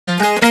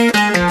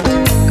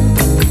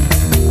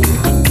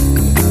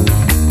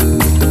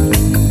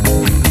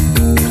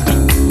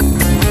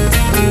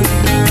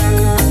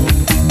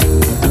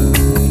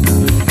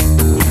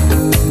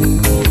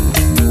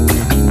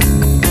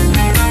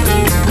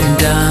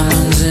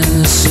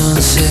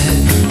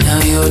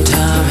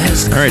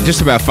All right,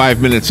 just about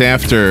 5 minutes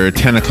after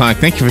 10 o'clock.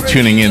 Thank you for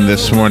tuning in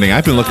this morning.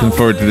 I've been looking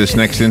forward to this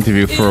next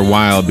interview for a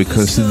while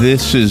because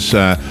this is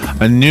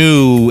a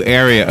new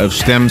area of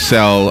stem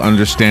cell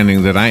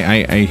understanding that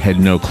I had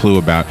no clue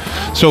about.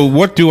 So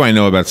what do I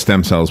know about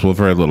stem cells? Well,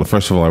 very little.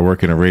 First of all, I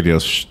work in a radio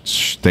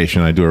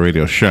station. I do a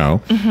radio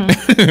show.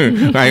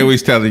 Mm-hmm. I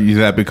always tell you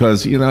that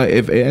because, you know,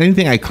 if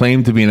anything I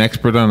claim to be an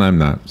expert on, I'm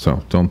not.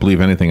 So don't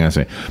believe anything I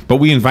say. But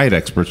we invite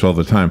experts all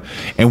the time.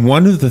 And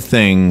one of the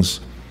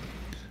things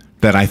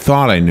that I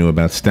thought I knew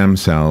about stem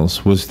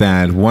cells was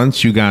that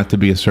once you got to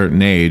be a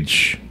certain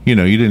age, you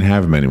know, you didn't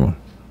have them anymore.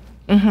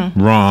 Mm-hmm.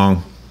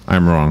 Wrong.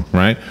 I'm wrong,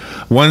 right?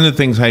 One of the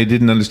things I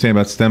didn't understand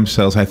about stem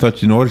cells, I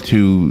thought in order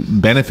to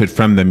benefit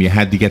from them, you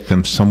had to get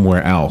them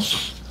somewhere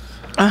else,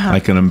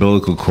 like an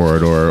umbilical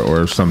cord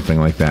or something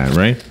like that,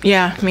 right?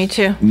 Yeah, me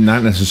too.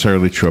 Not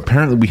necessarily true.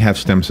 Apparently, we have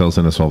stem cells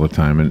in us all the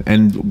time.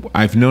 And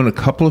I've known a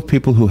couple of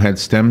people who had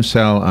stem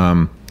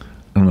cell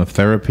I don't know if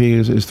therapy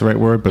is the right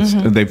word,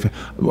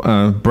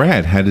 but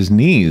Brad had his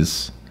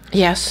knees.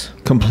 Yes.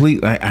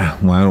 Completely. Well, I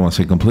don't want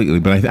to say completely,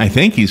 but I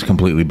think he's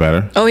completely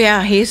better. Oh,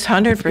 yeah. He's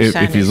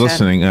 100%. If he's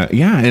listening.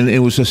 Yeah, and it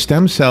was a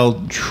stem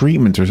cell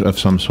treatment of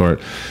some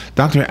sort.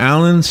 Dr.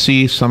 Allan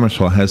C.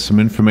 Somersall has some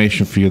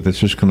information for you that's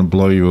just going to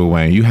blow you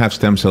away. You have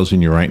stem cells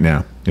in you right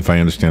now, if I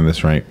understand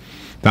this right.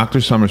 Dr.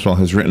 Somersall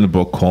has written a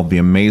book called The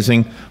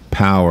Amazing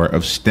Power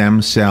of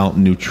Stem Cell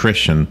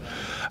Nutrition.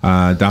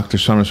 Dr.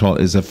 Somersall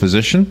is a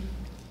physician.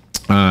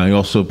 He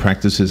also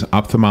practices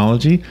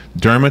ophthalmology,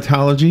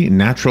 dermatology,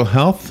 natural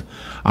health.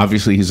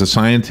 Obviously, he's a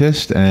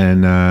scientist,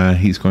 and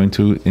he's going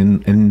to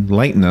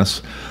enlighten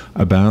us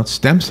about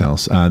stem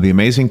cells. The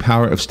amazing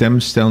power of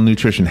stem cell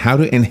nutrition, how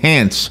to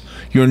enhance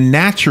your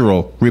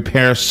natural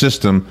repair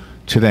system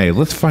today.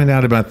 Let's find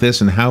out about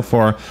this and how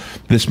far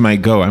this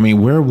might go. I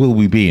mean, where will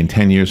we be in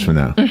 10 years from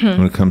now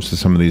when it comes to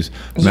some of these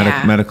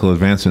medical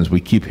advancements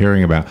we keep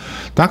hearing about?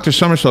 Dr.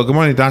 Somersall, good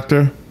morning,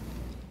 doctor.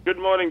 Good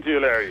morning to you,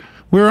 Larry.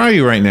 Where are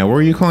you right now? Where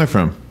are you calling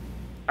from?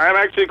 I'm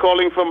actually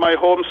calling from my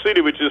home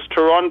city, which is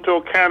Toronto,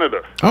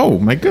 Canada. Oh,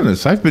 my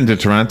goodness. I've been to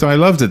Toronto. I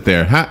loved it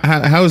there.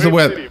 How's the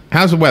weather?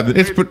 How's the weather?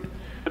 Today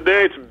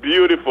it's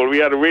beautiful. We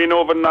had rain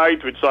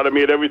overnight, which sort of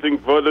made everything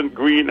verdant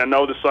green, and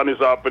now the sun is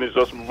up, and it's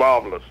just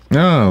marvelous.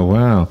 Oh,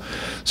 wow.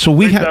 So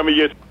we have...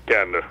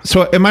 Canada.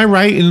 So am I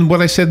right in what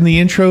I said in the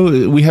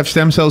intro? We have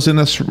stem cells in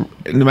us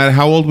no matter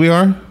how old we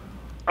are?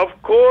 Of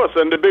course,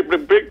 and the big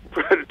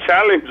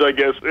challenge, I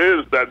guess,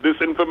 is that this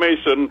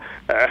information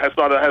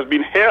has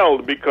been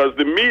held because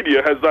the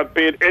media has not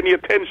paid any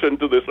attention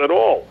to this at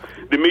all.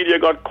 The media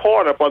got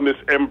caught up on this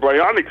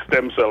embryonic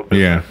stem cell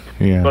business.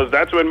 Yeah. Because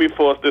that's when we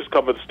first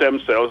discovered stem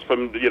cells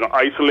from,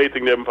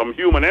 isolating them from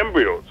human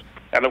embryos.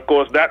 And, of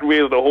course, that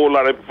raised a whole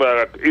lot of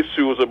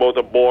issues about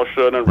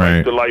abortion and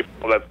right to life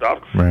and all that stuff.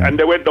 Right. And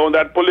they went down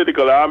that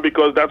political arm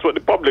because that's what the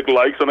public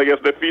likes, and I guess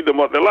they feed them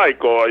what they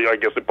like. Or I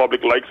guess the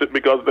public likes it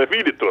because they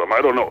feed it to them.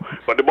 I don't know.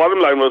 But the bottom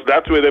line was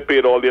that's where they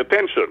paid all the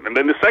attention. And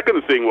then the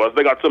second thing was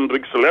they got some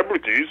big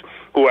celebrities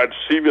who had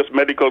serious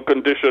medical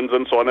conditions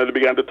and so on, and they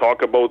began to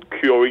talk about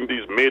curing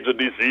these major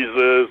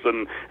diseases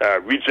and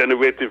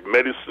regenerative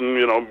medicine,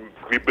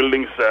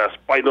 rebuilding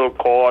spinal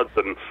cords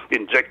and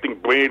injecting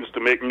brains to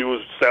make new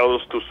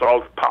cells to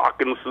solve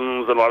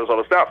Parkinson's and all this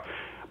other stuff.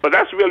 But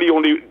that's really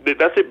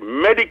that's a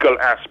medical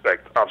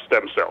aspect of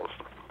stem cells.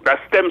 That's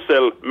stem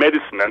cell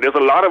medicine, and there's a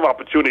lot of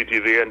opportunity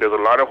there, and there's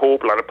a lot of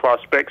hope, a lot of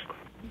prospects.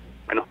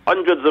 And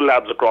hundreds of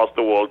labs across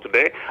the world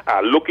today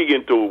are looking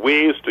into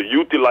ways to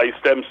utilize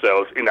stem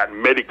cells in that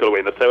medical way,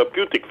 in a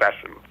therapeutic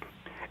fashion.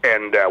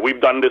 And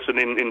we've done this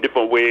in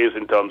different ways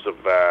in terms of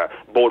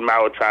bone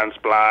marrow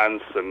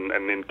transplants and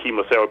in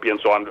chemotherapy and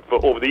so on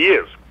over the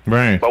years.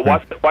 Right. But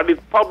what the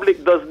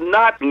public does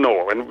not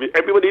know, and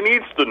everybody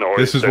needs to know,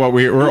 this is what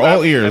we're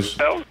all ears.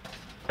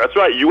 That's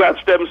right. You have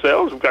stem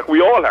cells. In fact, we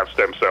all have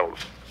stem cells.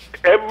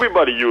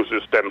 Everybody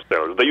uses stem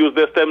cells. They use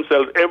their stem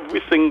cells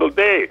every single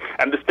day,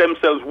 and the stem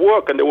cells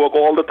work, and they work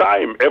all the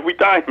time, every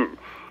time.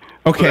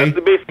 Okay. So that's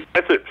the basic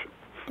message.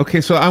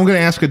 Okay, so I'm going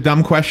to ask a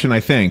dumb question, I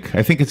think.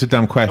 I think it's a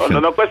dumb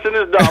question. No question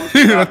is dumb.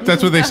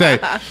 That's what they say.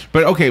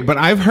 But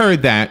I've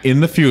heard that in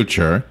the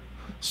future,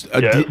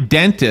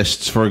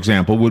 dentists, for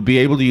example, would be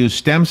able to use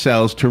stem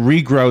cells to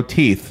regrow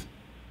teeth.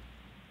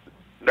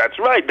 That's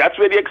right. That's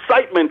where the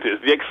excitement is.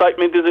 The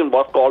excitement is in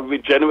what's called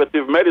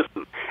regenerative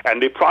medicine.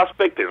 And the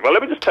prospect is, well,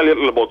 let me just tell you a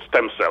little about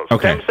stem cells.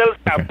 Okay. Stem cells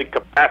have the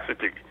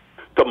capacity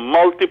to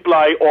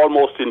multiply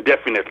almost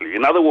indefinitely.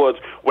 In other words,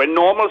 when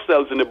normal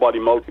cells in the body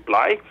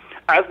multiply,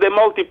 as they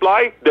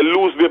multiply, they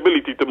lose the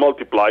ability to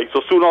multiply,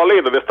 so sooner or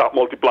later they stop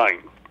multiplying.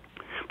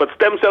 But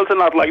stem cells are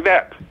not like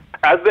that.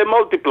 As they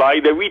multiply,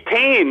 they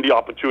retain the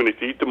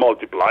opportunity to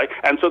multiply,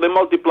 and so they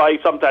multiply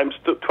sometimes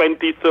to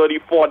 20, 30,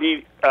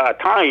 40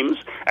 times.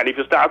 And if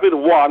you start with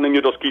 1 and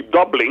you just keep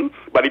doubling,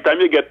 by the time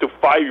you get to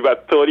 5, you're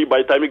at 30. By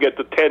the time you get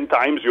to 10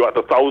 times, you're at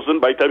 1,000.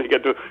 By the time you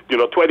get to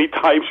 20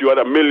 times, you're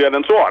at 1,000,000,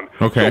 and so on.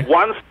 Okay. So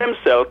one stem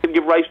cell can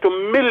give rise to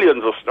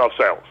millions of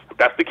cells.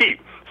 That's the key.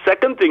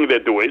 Second thing they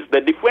do is they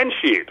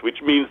differentiate,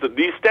 which means that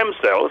these stem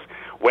cells,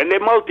 when they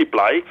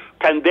multiply,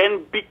 can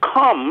then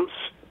become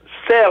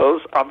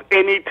cells of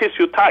any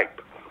tissue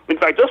type. In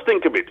fact, just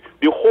think of it.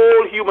 The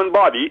whole human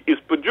body is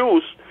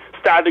produced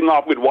starting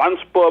off with 1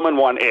 sperm and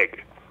 1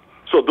 egg.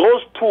 So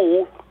those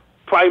 2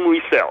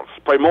 primary cells,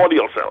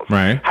 primordial cells,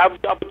 right,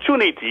 have the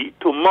opportunity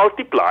to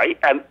multiply,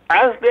 and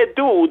as they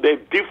do, they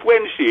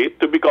differentiate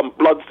to become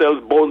blood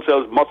cells, bone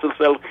cells, muscle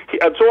cells,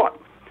 and so on.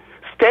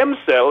 Stem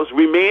cells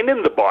remain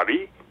in the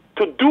body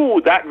to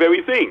do that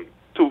very thing,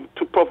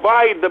 to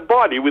provide the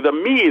body with a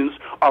means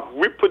of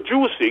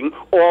reproducing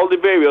all the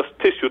various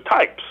tissue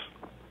types.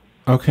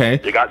 Okay.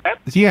 You got that?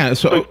 Yeah.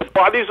 So it's the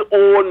body's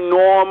own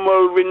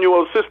normal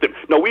renewal system.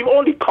 Now, we've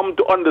only come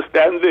to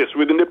understand this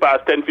within the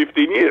past 10,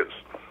 15 years.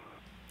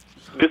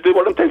 This is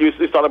what I'm telling you,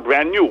 it's not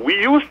brand new. We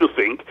used to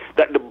think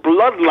that the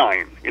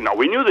bloodline,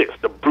 we knew this,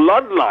 the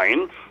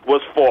bloodline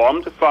was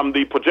formed from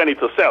the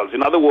progenitor cells.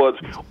 In other words,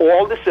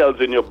 all the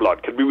cells in your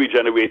blood can be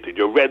regenerated,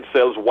 your red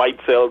cells, white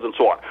cells, and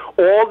so on.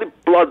 All the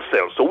blood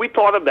cells. So we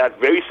thought of that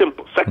very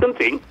simple. Second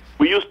thing,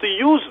 we used to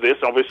use this,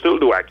 and we still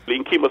do actually,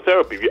 in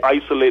chemotherapy. We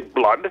isolate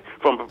blood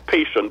from a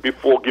patient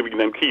before giving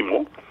them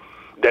chemo.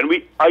 Then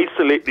we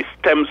isolate the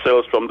stem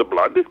cells from the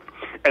blood.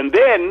 And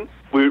then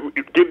we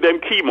give them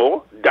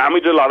chemo,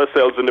 damage a lot of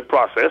cells in the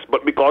process,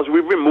 but because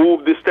we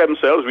remove the stem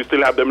cells, we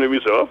still have them in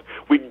reserve.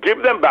 We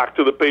give them back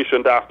to the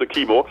patient after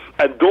chemo,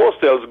 and those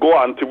cells go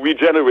on to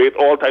regenerate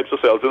all types of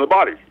cells in the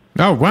body.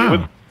 Oh,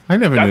 wow. I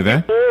never knew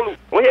that.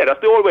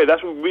 That's the old way.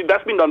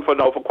 That's been done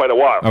for quite a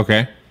while.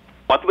 Okay.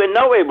 What we're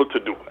now able to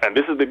do, and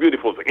this is the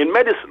beautiful thing, in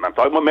medicine, I'm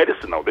talking about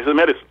medicine now, this is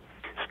medicine.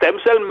 Stem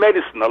cell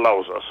medicine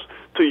allows us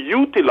to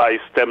utilize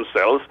stem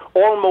cells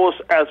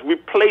almost as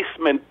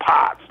replacement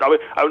parts,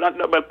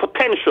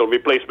 potential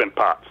replacement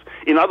parts.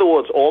 In other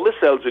words, all the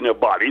cells in your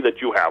body that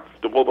you have,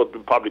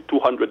 probably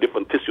 200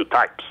 different tissue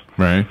types,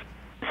 right,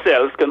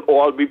 cells can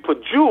all be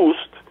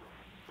produced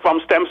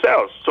from stem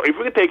cells. So if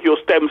we can take your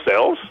stem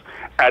cells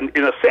and,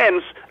 in a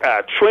sense,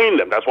 train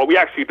them, that's what we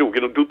actually do. We're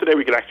going to do today,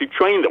 we can actually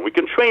train them. We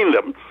can train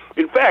them.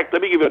 In fact,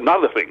 let me give you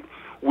another thing.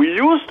 We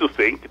used to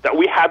think that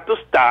we had to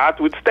start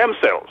with stem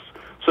cells.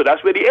 So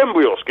that's where the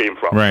embryos came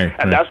from. Right,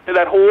 and that's where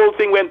that whole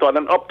thing went on.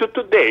 And up to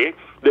today,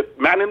 the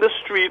man in the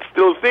street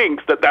still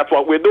thinks that that's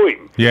what we're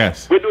doing.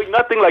 Yes. We're doing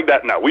nothing like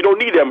that now. We don't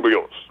need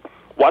embryos.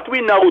 What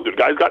we now do,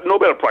 guys got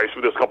Nobel Prize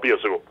for this a couple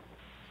years ago.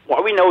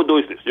 What we now do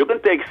is this. You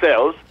can take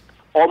cells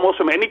almost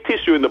from any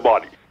tissue in the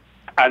body,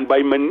 and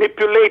by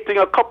manipulating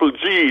a couple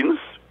genes,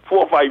 4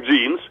 or 5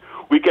 genes,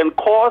 we can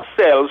cause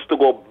cells to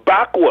go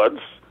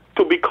backwards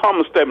to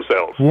become stem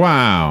cells.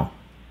 Wow.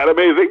 Isn't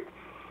that amazing?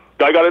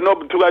 Two guys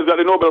got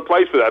a Nobel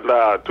Prize for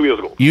that 2 years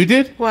ago. You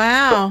did?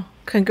 Wow.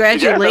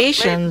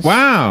 Congratulations.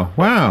 Wow.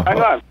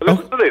 Hang on.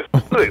 Listen to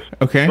this.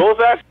 Okay. Those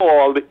are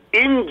called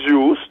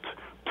induced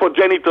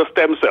progenitor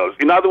stem cells.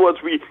 In other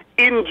words, we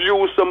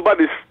induce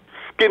somebody's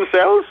skin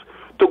cells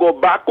to go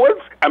backwards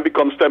and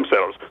become stem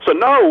cells. So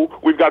now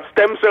we've got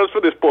stem cells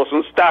for this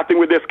person starting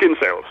with their skin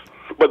cells.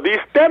 But these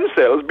stem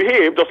cells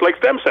behave just like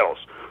stem cells.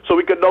 So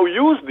we can now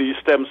use these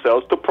stem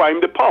cells to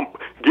prime the pump,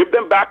 give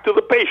them back to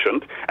the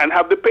patient, and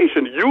have the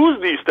patient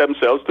use these stem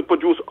cells to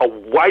produce a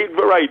wide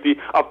variety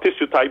of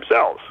tissue-type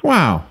cells.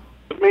 Wow.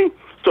 With me?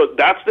 So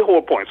that's the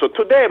whole point. So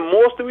today,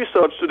 most of the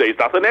research today is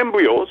not on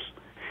embryos.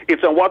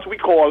 It's on what we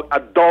call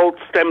adult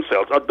stem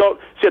cells.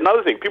 See,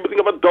 another thing, people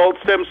think of adult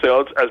stem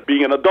cells as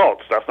being an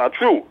adult. That's not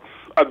true.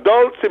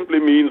 Adult simply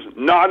means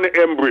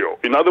non-embryo.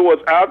 In other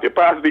words, after you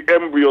pass the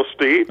embryo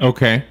stage,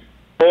 okay,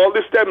 all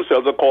the stem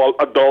cells are called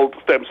adult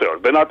stem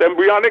cells. They're not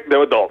embryonic,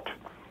 they're adult.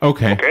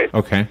 Okay.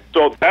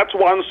 So that's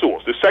one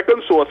source. The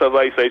second source, as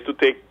I say, is to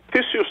take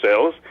tissue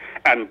cells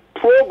and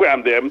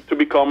program them to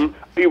become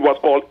what's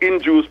called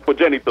induced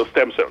progenitor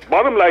stem cells.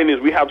 Bottom line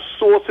is we have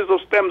sources of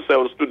stem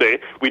cells today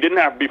we didn't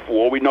have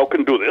before. We now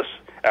can do this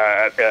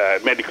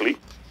medically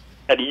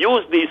and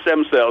use these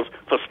stem cells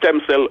for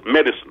stem cell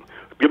medicine.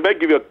 Let me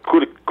give you a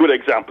good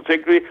example.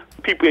 Take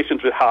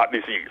patients with heart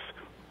disease.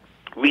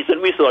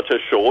 Recent research has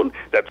shown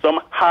that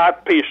some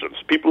heart patients,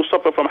 people who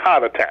suffer from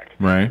heart attack,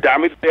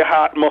 damage their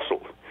heart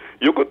muscle.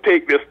 You could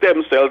take their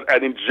stem cells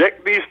and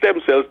inject these stem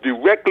cells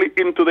directly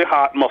into the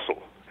heart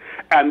muscle,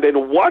 and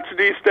then watch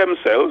these stem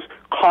cells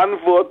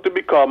convert to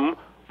become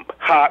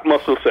heart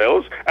muscle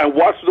cells, and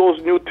watch those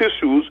new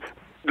tissues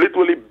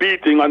literally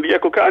beating on the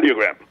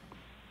echocardiogram.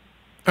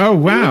 Oh,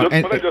 wow.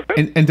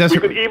 And does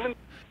it...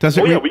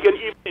 we can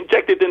even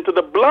inject it into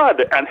the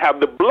blood and have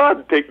the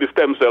blood take the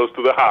stem cells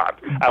to the heart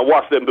and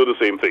watch them do the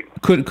same thing.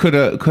 Could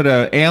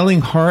a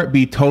ailing heart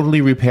be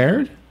totally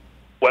repaired?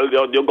 Well,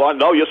 you're gone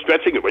now. You're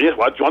stretching it.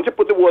 Once you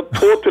put the word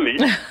totally,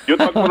 you're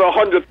talking about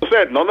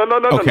 100%. No.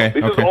 Okay,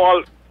 This is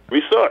all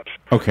research.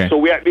 Okay. So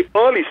we're at the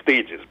early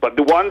stages, but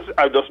the ones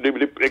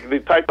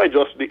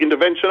the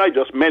intervention I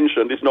just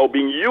mentioned is now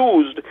being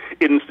used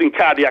in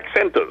cardiac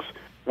centers,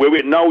 where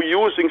we're now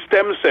using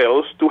stem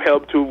cells to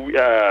help to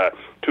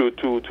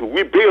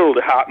rebuild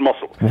the heart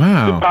muscle.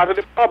 Wow. The part of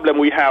the problem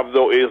we have,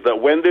 though, is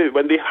that when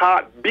the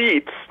heart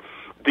beats,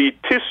 the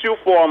tissue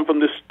formed from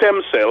the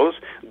stem cells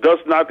does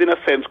not, in a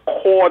sense,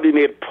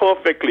 coordinate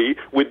perfectly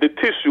with the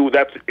tissue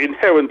that's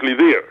inherently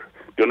there.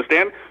 Do you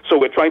understand? So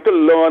we're trying to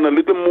learn a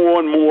little more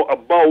and more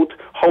about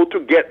how to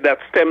get that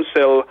stem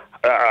cell,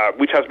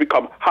 which has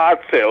become heart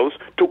cells,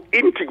 to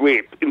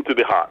integrate into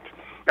the heart.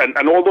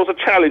 And all those are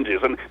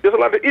challenges. And there's a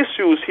lot of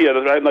issues here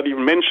that I'm not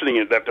even mentioning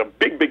it, that are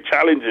big, big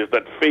challenges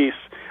that face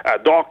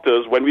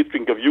doctors when we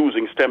think of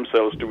using stem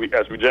cells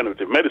as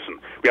regenerative medicine.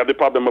 We have the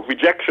problem of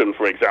rejection,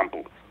 for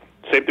example.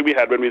 Same thing we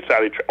had when we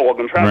started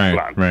organ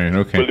transplant. Right,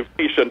 okay. Will the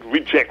patient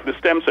reject the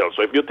stem cells?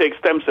 So if you take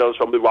stem cells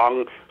from the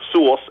wrong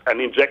source and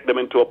inject them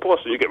into a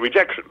person, you get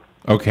rejection.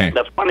 Okay.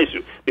 That's one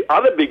issue. The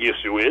other big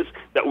issue is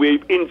that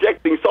we're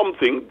injecting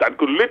something that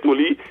could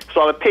literally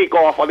sort of take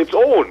off on its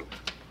own,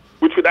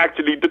 which could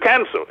actually lead to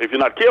cancer if you're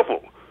not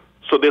careful.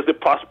 So there's the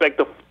prospect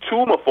of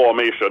tumor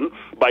formation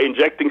by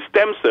injecting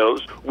stem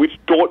cells which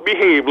don't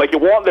behave like you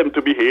want them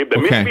to behave. They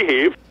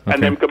misbehave,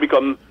 and then can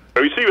become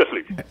very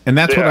seriously. And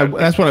that's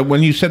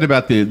when you said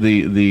about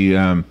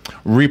the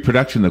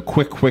reproduction, the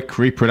quick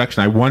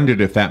reproduction, I wondered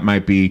if that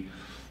might be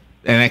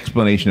an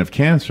explanation of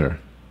cancer.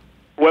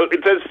 Well,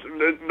 it is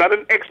not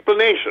an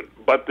explanation,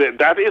 but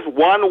that is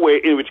one way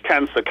in which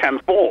cancer can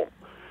form.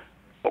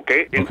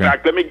 Okay. In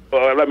fact, let me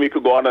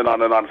go on and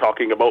on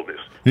talking about this.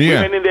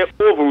 Yeah. Women in their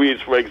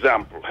ovaries, for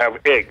example, have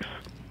eggs,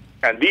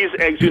 and these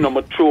eggs,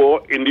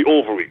 mature in the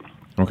ovary.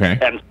 Okay.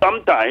 And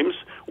sometimes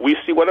we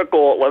see what I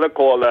call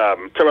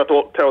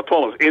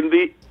teratomas in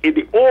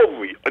the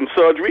ovary. In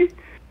surgery,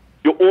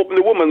 you open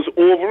the woman's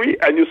ovary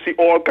and you see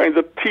all kinds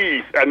of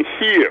teeth and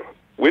hair.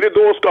 Where did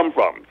those come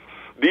from?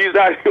 These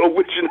are the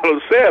original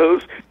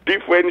cells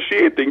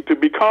differentiating to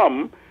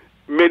become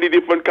many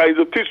different kinds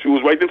of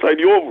tissues right inside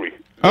the ovary.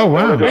 Oh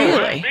wow!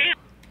 Really?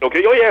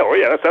 Okay. Oh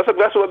yeah.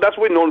 That's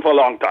been known for a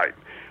long time.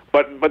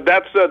 But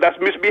that's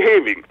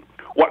misbehaving.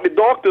 What the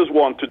doctors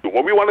want to do,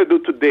 what we want to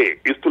do today,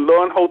 is to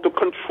learn how to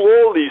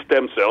control these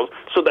stem cells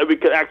so that we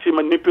can actually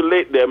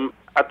manipulate them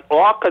at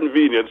our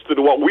convenience to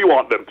do what we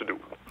want them to do.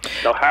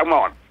 Now, hang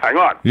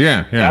on.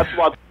 Yeah. That's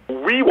what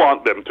we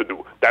want them to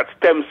do. That's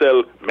stem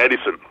cell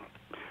medicine.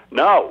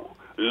 Now,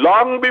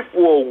 long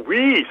before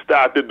we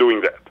started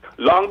doing that,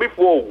 long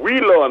before we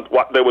learned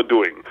what they were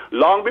doing,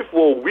 long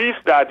before we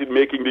started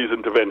making these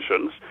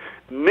interventions,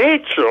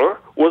 nature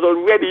was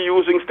already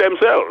using stem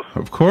cells.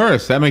 Of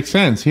course, that makes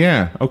sense.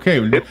 Yeah. Okay.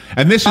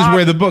 And this is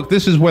where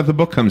the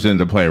book comes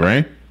into play,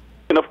 right?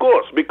 And of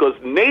course, because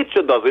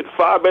nature does it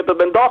far better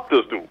than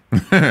doctors do.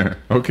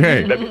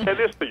 Okay. Let me say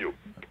this to you.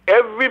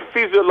 Every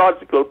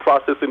physiological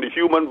process in the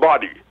human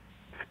body,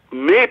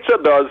 nature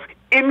does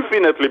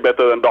infinitely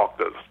better than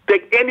doctors.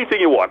 Take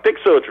anything you want. Take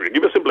surgery.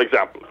 Give a simple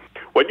example.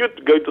 When you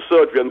go to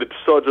surgery and the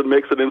surgeon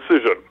makes an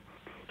incision,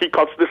 he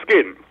cuts the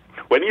skin.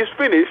 When he's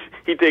finished,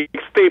 he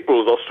takes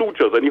staples or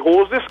sutures and he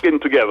holds the skin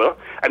together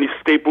and he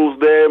staples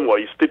them or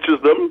he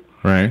stitches them.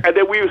 Right. And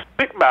then we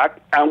sit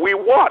back and we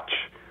watch.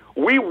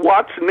 We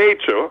watch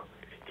nature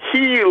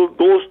heal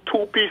those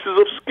two pieces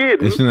of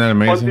skin. Isn't that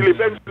amazing? Until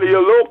eventually you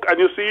look and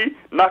you see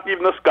not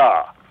even a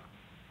scar.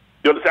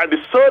 You understand? The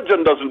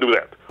surgeon doesn't do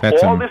that.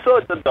 All the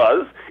surgeon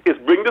does is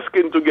bring the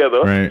skin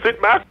together, right,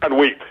 sit back and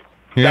wait.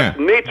 Yeah. That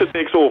nature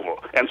takes over.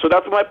 And so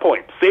that's my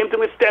point. Same thing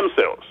with stem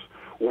cells.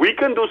 We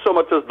can do so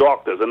much as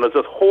doctors, and there's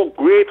a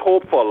great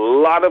hope for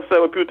a lot of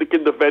therapeutic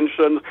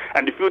interventions,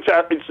 and the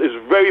future is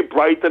very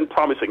bright and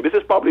promising. This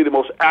is probably the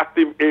most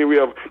active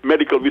area of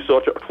medical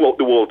research throughout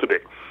the world today.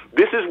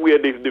 This is where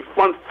the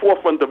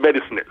forefront of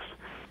medicine is.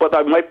 But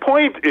my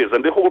point is,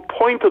 and the whole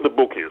point of the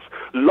book is,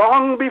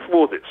 long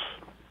before this,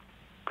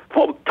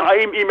 from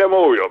time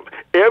immemorial,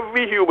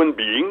 every human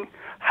being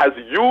has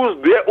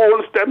used their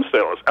own stem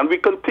cells, and we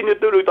continue to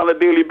do it on a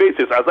daily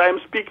basis. As I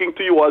am speaking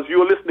to you, as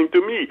you're listening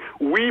to me,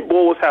 we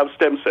both have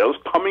stem cells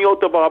coming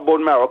out of our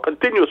bone marrow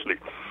continuously.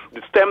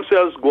 The stem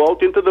cells go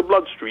out into the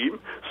bloodstream,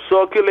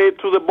 circulate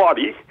through the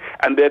body,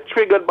 and they're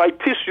triggered by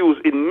tissues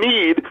in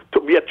need to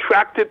be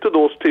attracted to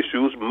those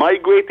tissues,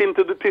 migrate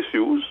into the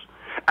tissues.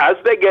 As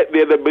they get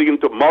there, they begin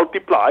to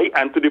multiply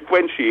and to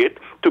differentiate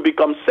to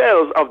become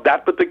cells of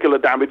that particular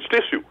damaged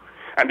tissue.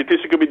 And the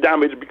tissue can be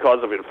damaged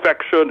because of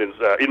infection,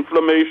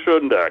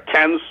 inflammation,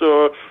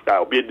 cancer,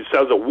 be it the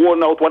cells are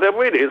worn out,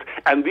 whatever it is.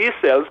 And these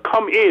cells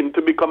come in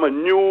to become a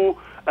new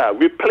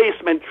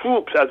replacement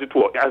troops, as it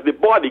were, as the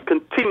body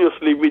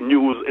continuously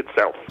renews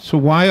itself. So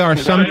why are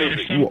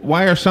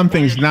some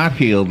things not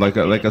healed, like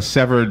a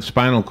severed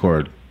spinal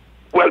cord?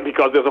 Well,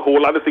 because there's a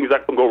whole lot of things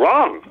that can go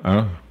wrong.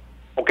 Oh.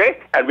 Okay?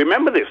 And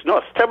remember this,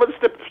 severed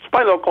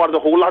spinal cord, a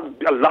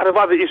lot of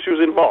other issues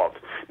involved.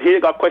 Here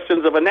you got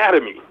questions of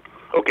anatomy.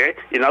 Okay?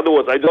 In other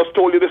words, I just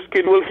told you the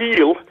skin will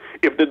heal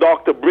if the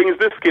doctor brings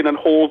the skin and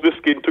holds the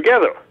skin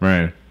together.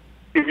 Right.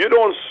 If you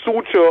don't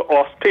suture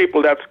or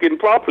staple that skin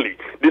properly,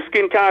 the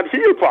skin can't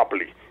heal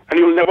properly, and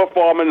you'll never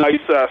form a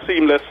nice,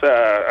 seamless,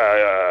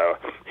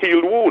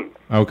 healed wound.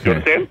 Okay. You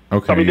understand?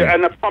 Okay. I mean, the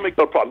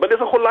anatomical problem. But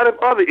there's a whole lot of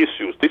other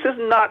issues. This is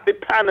not the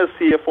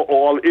panacea for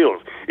all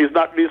ills. It's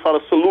not the sort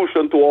of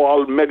solution to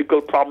all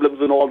medical problems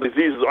and all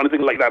diseases or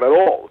anything like that at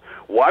all.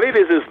 What it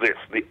is this.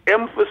 The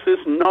emphasis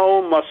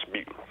now must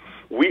be,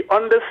 we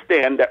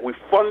understand that we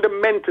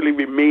fundamentally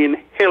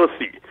remain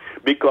healthy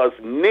because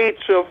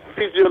nature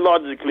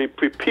physiologically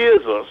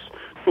prepares us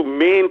to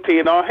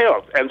maintain our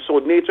health. And so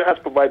nature has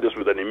provided us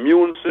with an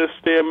immune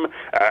system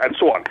and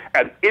so on.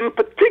 And in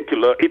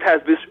particular, it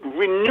has this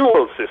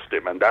renewal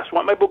system, and that's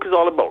what my book is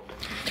all about.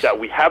 That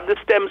we have the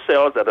stem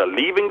cells that are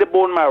leaving the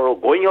bone marrow,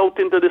 going out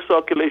into the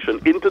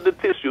circulation, into the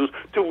tissues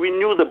to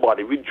renew the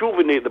body,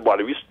 rejuvenate the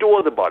body,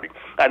 restore the body.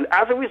 And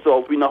as a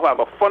result, we now have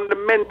a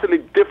fundamentally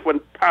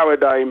different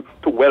paradigm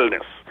to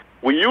wellness.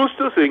 We used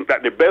to think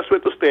that the best way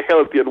to stay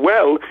healthy and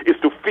well is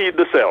to feed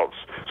the cells.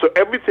 So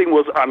everything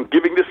was on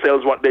giving the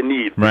cells what they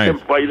need, right.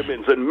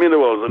 Vitamins and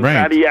minerals and right.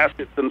 fatty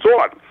acids and so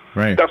on.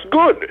 Right. That's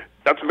good.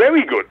 That's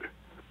very good.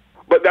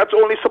 But that's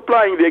only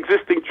supplying the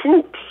existing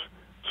troops.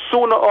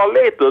 Sooner or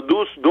later,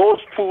 those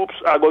troops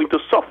are going to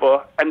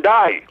suffer and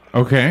die.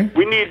 Okay.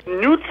 We need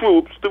new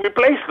troops to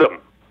replace them.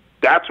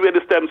 That's where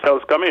the stem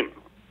cells come in.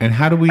 And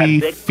how do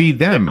we feed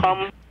them?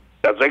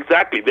 That's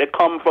exactly. They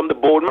come from the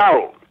bone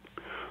marrow.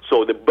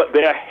 So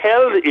they are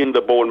held in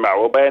the bone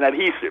marrow by an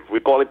adhesive.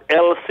 We call it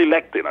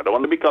L-selectin. I don't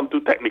want to become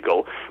too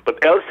technical,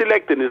 but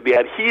L-selectin is the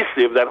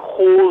adhesive that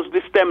holds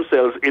the stem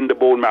cells in the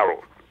bone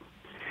marrow.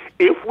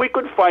 If we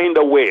could find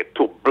a way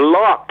to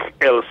block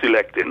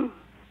L-selectin,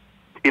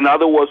 in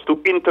other words,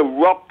 to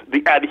interrupt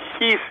the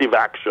adhesive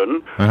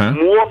action,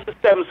 more of the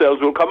stem cells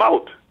will come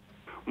out.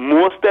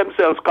 More stem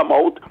cells come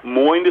out,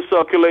 more in the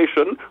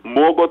circulation,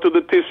 more go to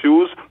the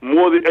tissues,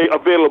 more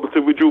available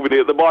to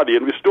rejuvenate the body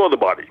and restore the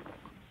body.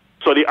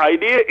 So the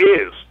idea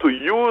is to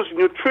use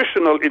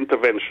nutritional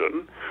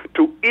intervention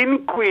to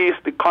increase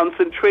the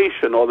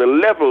concentration or the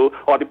level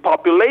or the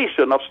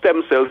population of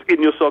stem cells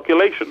in your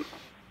circulation.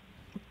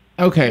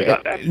 Okay.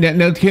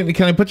 Now,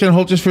 can I put you on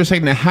hold just for a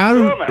second?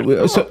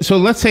 Now, so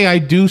let's say I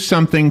do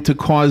something to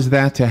cause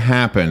that to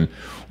happen.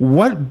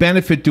 What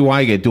benefit do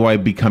I get? Do I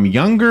become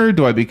younger?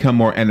 Do I become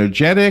more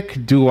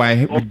energetic? Do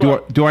I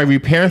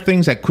repair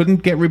things that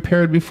couldn't get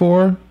repaired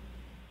before?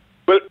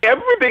 Well,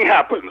 everything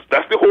happens.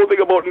 That's the whole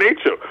thing about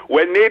nature.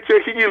 When nature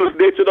heals,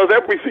 nature does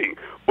everything.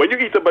 When you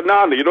eat a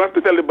banana, you don't have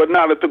to tell the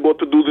banana to go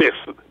to do this.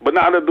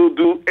 Banana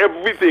do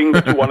everything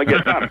that you want to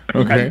get done.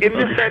 Okay. And in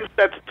the sense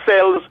that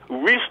cells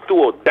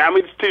restore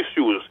damaged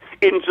tissues,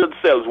 injured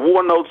cells,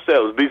 worn out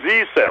cells,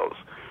 disease cells,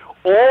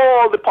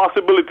 all the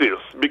possibilities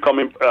become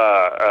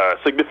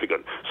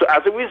significant. So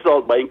as a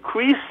result, by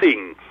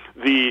increasing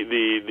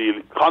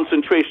the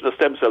concentration of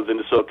stem cells in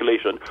the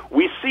circulation,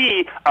 we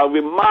see a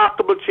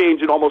remarkable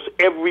change in almost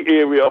every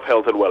area of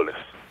health and wellness.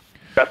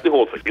 That's the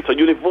whole thing. It's a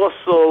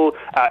universal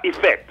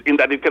effect in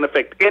that it can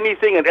affect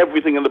anything and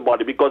everything in the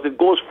body because it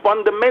goes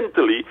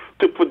fundamentally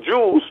to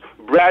produce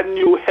brand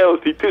new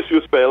healthy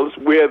tissue cells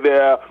where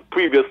they're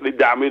previously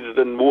damaged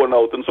and worn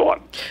out and so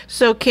on.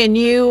 So can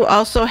you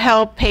also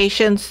help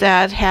patients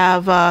that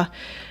have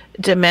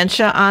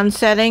dementia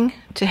onsetting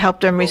to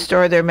help them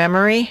restore their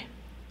memory?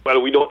 Well,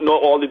 we don't know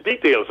all the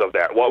details of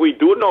that. What we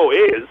do know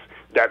is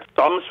that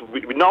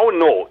we now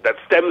know that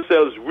stem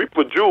cells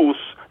reproduce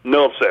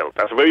nerve cells.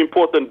 That's a very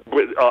important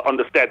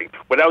understanding.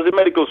 When I was in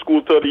medical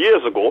school 30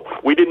 years ago,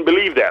 we didn't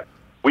believe that.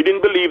 We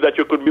didn't believe that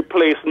you could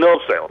replace nerve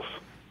cells.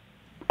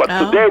 But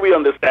today we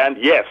understand,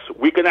 yes,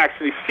 we can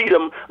actually see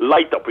them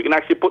light up. We can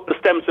actually put the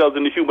stem cells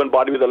in the human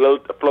body with a little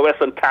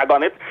fluorescent tag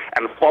on it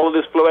and follow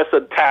this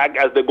fluorescent tag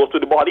as they go to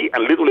the body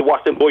and literally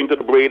watch them go into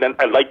the brain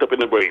and light up in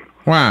the brain.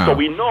 Wow. So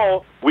we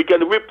know we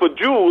can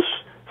reproduce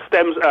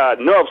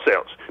nerve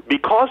cells.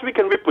 Because we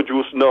can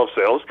reproduce nerve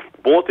cells,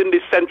 both in the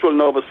central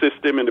nervous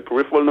system, in the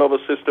peripheral nervous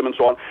system, and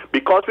so on,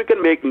 because we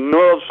can make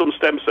nerves from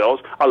stem cells,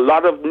 a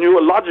lot of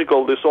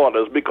neurological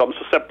disorders become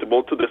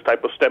susceptible to this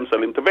type of stem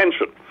cell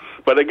intervention.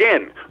 But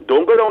again,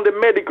 don't go down the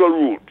medical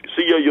route.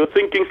 See, you're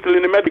thinking still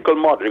in the medical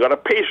model. You got a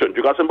patient,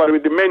 you got somebody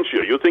with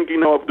dementia. You're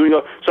thinking now of doing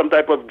some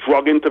type of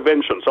drug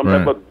intervention, some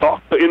type of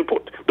doctor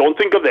input. Don't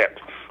think of that.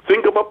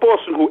 Think of a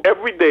person who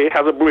every day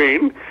has a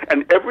brain,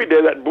 and every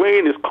day that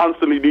brain is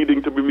constantly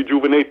needing to be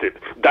rejuvenated.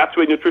 That's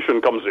where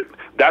nutrition comes in.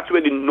 That's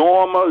where the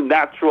normal,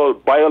 natural,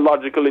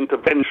 biological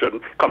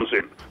intervention comes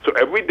in. So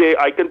every day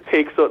I can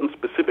take certain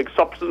specific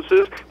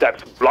substances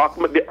that block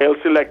the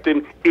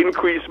L-selectin,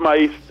 increase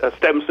my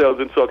stem cells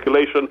in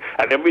circulation,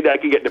 and every day I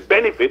can get the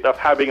benefit of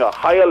having a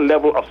higher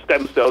level of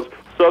stem cells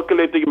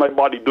circulating in my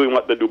body, doing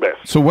what they do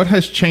best. So what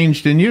has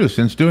changed in you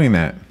since doing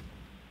that?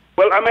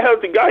 Well, I'm a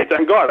healthy guy,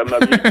 thank God. I'm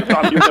not used to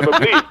something you never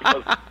believe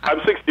because I'm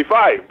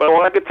 65. But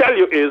what I can tell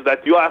you is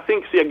that you're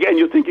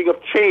thinking of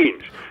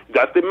change.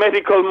 That's the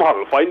medical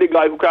model. Find the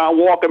guy who can't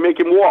walk and make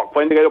him walk.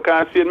 Find the guy who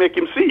can't see and make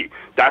him see.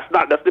 That's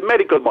the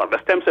medical model.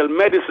 That's stem cell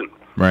medicine.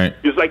 Right.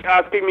 It's like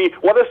asking me,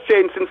 what has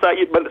changed since I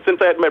ate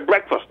my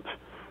breakfast?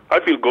 I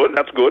feel good.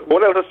 That's good.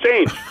 What else has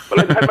changed? Well,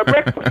 I had my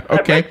breakfast.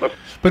 Okay.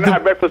 I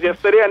had breakfast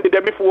yesterday and the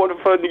day before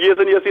for years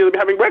and years I've been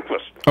having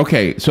breakfast.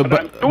 Okay. So, but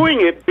I'm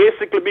doing it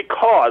basically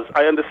because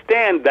I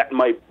understand that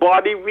my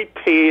body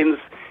retains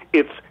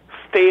its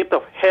state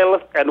of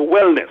health and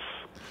wellness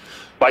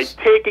by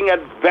taking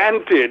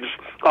advantage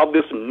of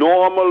this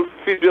normal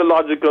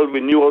physiological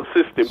renewal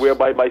system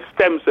whereby my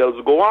stem cells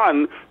go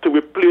on to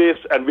replace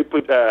and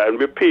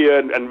repair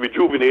and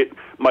rejuvenate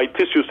my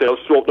tissue cells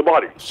throughout the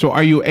body. So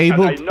are you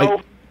able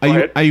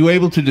are you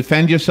able to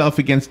defend yourself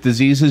against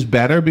diseases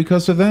better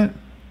because of that?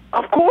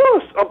 Of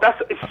course.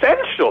 That's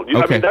essential. You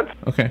know, okay.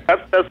 I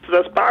mean,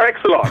 that's par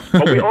excellence.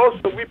 But we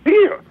also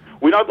repair.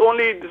 We not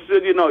only,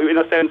 you know, in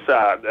a sense,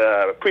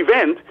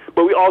 prevent,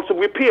 but we also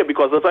repair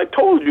because, as I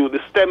told you,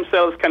 the stem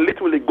cells can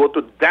literally go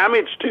to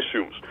damaged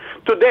tissues.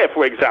 Today,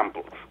 for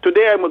example,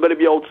 I'm going to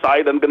be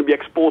outside. I'm going to be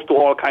exposed to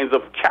all kinds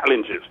of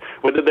challenges,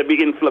 whether there be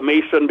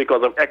inflammation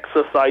because of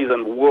exercise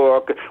and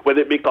work,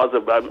 whether it because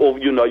of,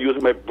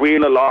 using my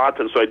brain a lot,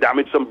 and so I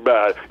damage some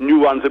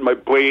neurons in my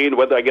brain,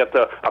 whether I get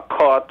a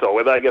cut or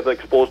whether I get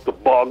exposed to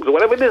bugs or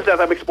whatever it is that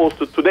I'm exposed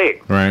to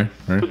today. Right.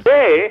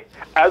 Today,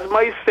 as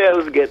my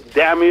cells get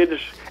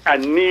damaged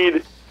and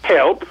need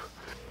help,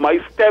 my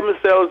stem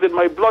cells in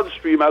my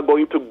bloodstream are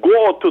going to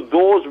go to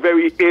those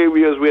very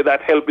areas where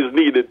that help is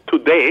needed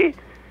today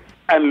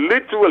and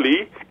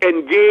literally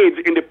engage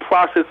in the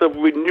process of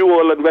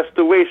renewal and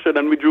restoration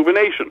and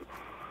rejuvenation.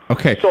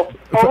 Okay. So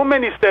how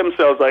many stem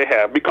cells I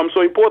have becomes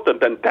so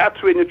important, and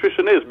that's where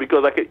nutrition is,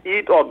 because I can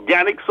eat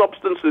organic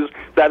substances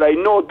that I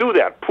know do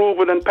that,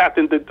 proven and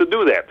patented to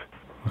do that.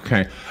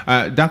 Okay.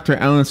 Dr.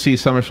 Allan C.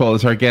 Somersall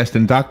is our guest,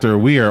 and Doctor,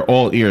 we are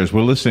all ears.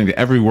 We're listening to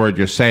every word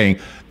you're saying.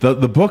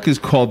 The book is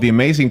called The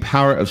Amazing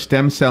Power of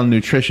Stem Cell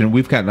Nutrition.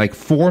 We've got like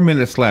 4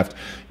 minutes left.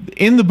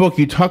 In the book,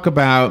 you talk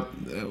about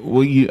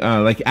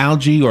like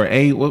algae or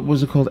what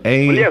was it called? Well,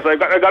 yes, I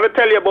got to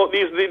tell you about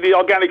the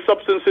organic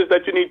substances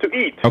that you need to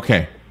eat.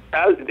 Okay.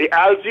 The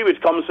algae, which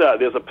comes,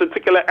 there's a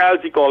particular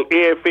algae called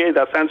AFA,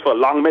 that stands for a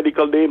long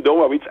medical name. Don't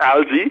worry, it's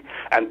algae.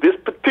 And this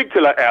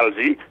particular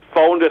algae,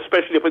 found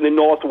especially up in the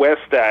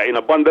northwest in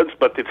abundance,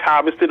 but it's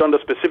harvested under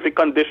specific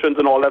conditions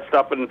and all that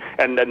stuff, and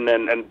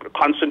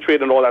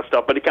concentrate and all that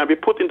stuff. But it can be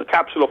put into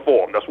capsule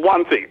form. That's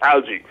one thing,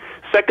 algae.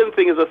 Second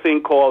thing is a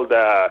thing called,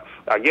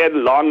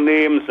 again, long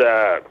names,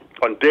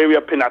 Undaria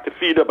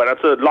pinnatifida, but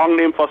that's a long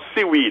name for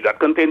seaweed that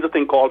contains a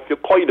thing called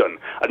fucoidin,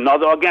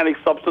 another organic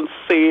substance,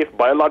 safe,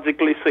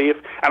 biologically safe.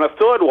 And a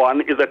third one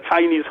is a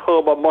Chinese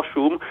herb or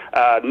mushroom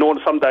known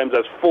sometimes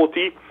as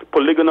 40,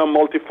 Polygonum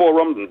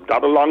multiforum,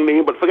 not a long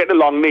name, but forget the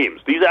long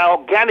names. These are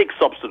organic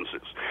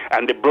substances,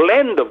 and the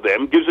blend of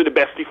them gives you the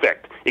best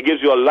effect. It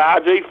gives you a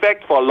larger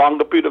effect for a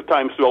longer period of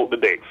time throughout the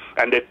day.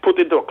 And they put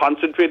into a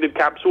concentrated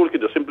capsule. You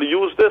can just simply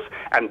use this,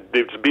 and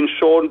it's been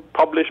shown,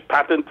 published,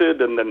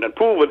 patented, and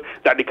proven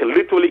that it can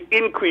literally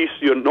increase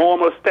your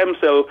normal stem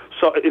cell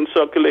in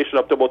circulation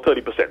up to about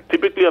 30%.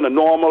 Typically, on a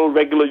normal,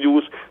 regular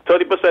use,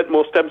 30%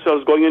 more stem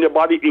cells going in your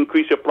body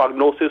increase your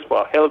prognosis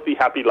for a healthy,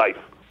 happy life.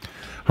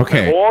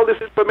 Okay. And all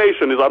this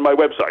information is on my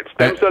website,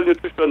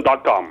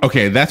 stemcellnutrition.com.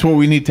 Okay, that's what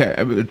we need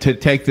to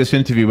take this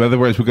interview.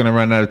 Otherwise, we're going to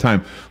run out of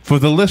time. For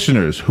the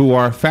listeners who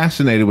are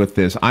fascinated with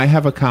this, I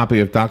have a copy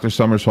of Dr.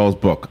 Somersall's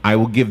book. I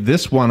will give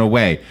this one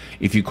away.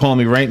 If you call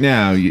me right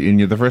now, and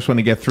you're the first one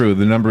to get through,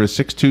 the number is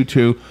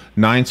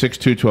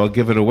 622-9622. I'll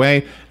give it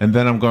away, and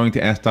then I'm going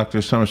to ask Dr.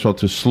 Somersall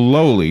to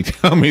slowly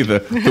tell me the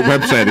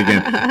website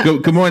again.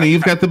 Good morning.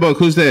 You've got the book.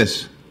 Who's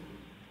this?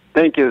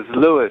 Thank you. It's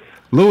Louis.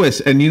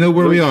 Louis, and you know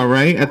where we are,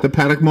 right? At the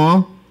Paddock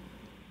Mall?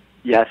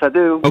 Yes, I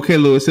do. Okay,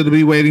 Louis, it'll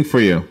be waiting for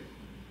you.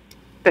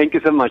 Thank you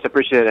so much. I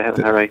appreciate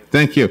it. All right.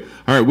 Thank you.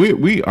 All right,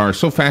 we are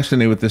so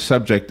fascinated with this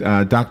subject.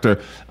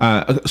 Doctor,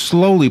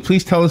 slowly,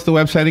 please tell us the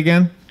website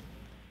again.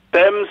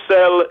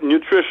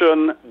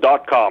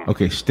 Stemcellnutrition.com.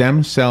 Okay,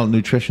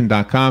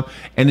 stemcellnutrition.com.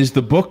 And is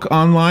the book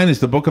online?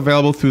 Is the book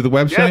available through the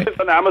website? Yes, it's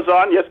on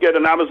Amazon. Yes, get it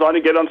on Amazon.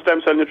 You get it on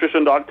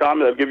stemcellnutrition.com.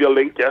 They'll give you a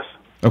link, yes.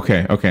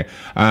 Okay.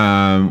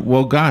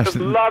 Well, gosh.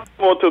 There's lots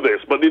more to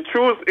this, but the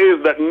truth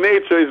is that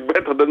nature is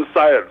better than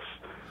science.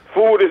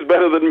 Food is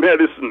better than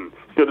medicine.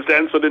 You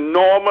understand? So the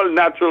normal,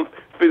 natural,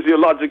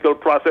 physiological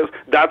process,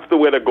 that's the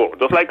way to go.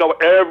 Just like how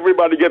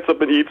everybody gets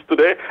up and eats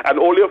today, and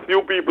only a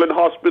few people in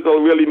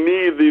hospital really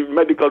need the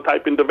medical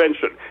type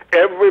intervention.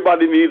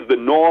 Everybody needs the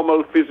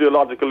normal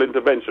physiological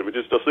intervention, which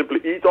is to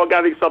simply eat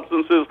organic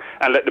substances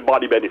and let the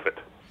body benefit.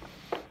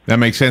 That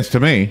makes sense to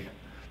me.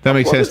 That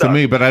makes sense to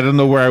me, but I don't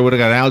know where I would have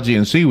got algae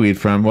and seaweed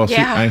from. Well,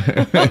 yeah. Read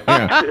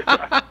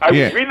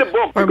the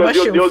book because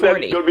you'll be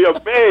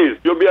amazed.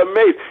 You'll be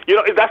amazed. You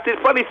know, that's the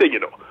funny thing, you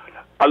know.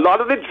 A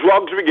lot of the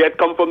drugs we get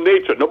come from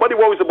nature. Nobody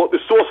worries about the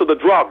source of the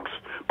drugs.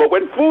 But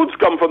when foods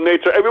come from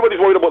nature, everybody's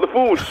worried about the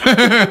foods.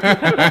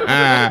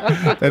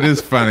 That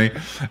is funny.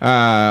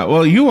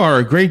 Well, you are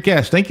a great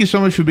guest. Thank you so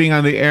much for being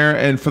on the air.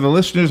 And for the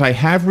listeners, I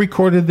have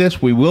recorded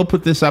this. We will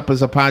put this up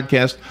as a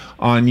podcast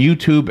on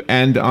YouTube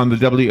and on the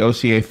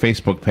WOCA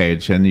Facebook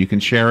page. And you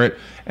can share it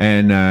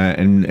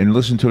and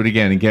listen to it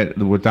again and get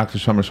what Dr.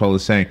 Somersall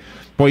is saying.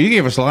 Boy, you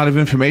gave us a lot of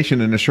information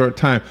in a short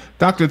time.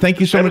 Doctor, thank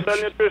you so much.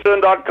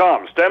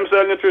 StemCellNutrition.com.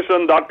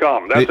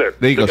 StemCellNutrition.com. That's it.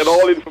 There you go. Get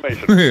all the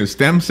information.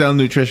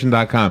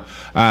 StemCellNutrition.com.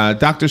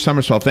 Dr.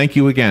 Somersall, thank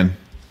you again.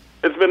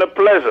 It's been a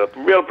pleasure.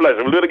 Real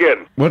pleasure. We'll do it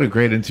again. What a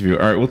great interview.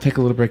 All right, we'll take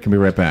a little break and be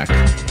right back.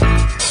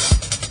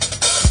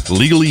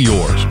 Legally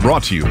Yours,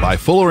 brought to you by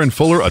Fuller &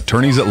 Fuller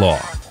Attorneys at Law.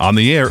 On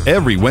the air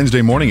every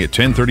Wednesday morning at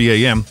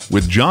 10:30 a.m.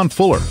 with John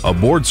Fuller, a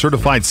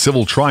board-certified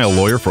civil trial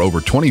lawyer for over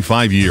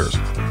 25 years.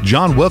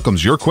 John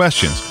welcomes your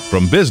questions,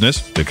 from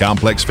business to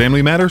complex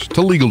family matters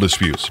to legal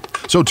disputes.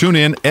 So tune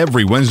in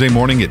every Wednesday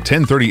morning at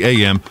 10:30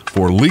 a.m.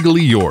 for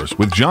Legally Yours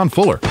with John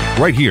Fuller,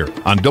 right here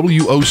on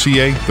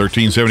WOCA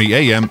 1370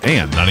 AM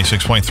and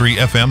 96.3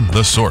 FM,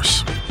 The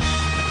Source.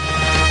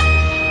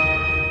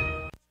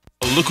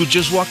 Look who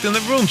just walked in the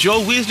room.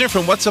 Joel Wiesner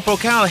from What's Up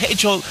Ocala. Hey,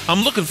 Joel,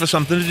 I'm looking for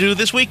something to do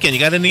this weekend. You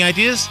got any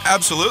ideas?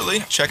 Absolutely.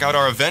 Check out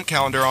our event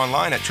calendar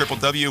online at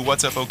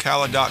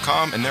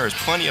www.whatsupocala.com, and there is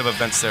plenty of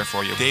events there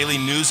for you. Daily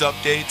news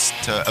updates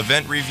to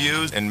event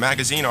reviews and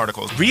magazine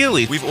articles.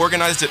 Really? We've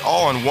organized it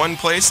all in one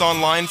place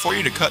online for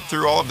you to cut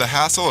through all of the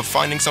hassle of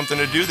finding something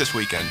to do this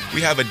weekend. We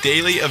have a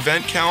daily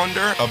event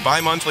calendar, a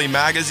bi-monthly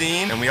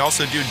magazine, and we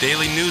also do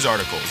daily news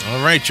articles.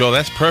 All right, Joel,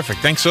 that's perfect.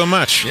 Thanks so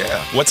much.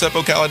 Yeah,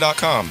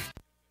 whatsupocala.com.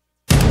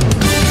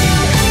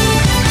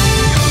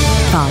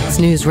 Fox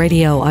News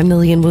Radio, I'm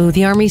Lillian Wu.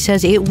 The Army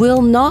says it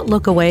will not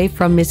look away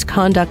from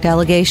misconduct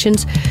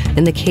allegations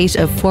in the case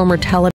of former Taliban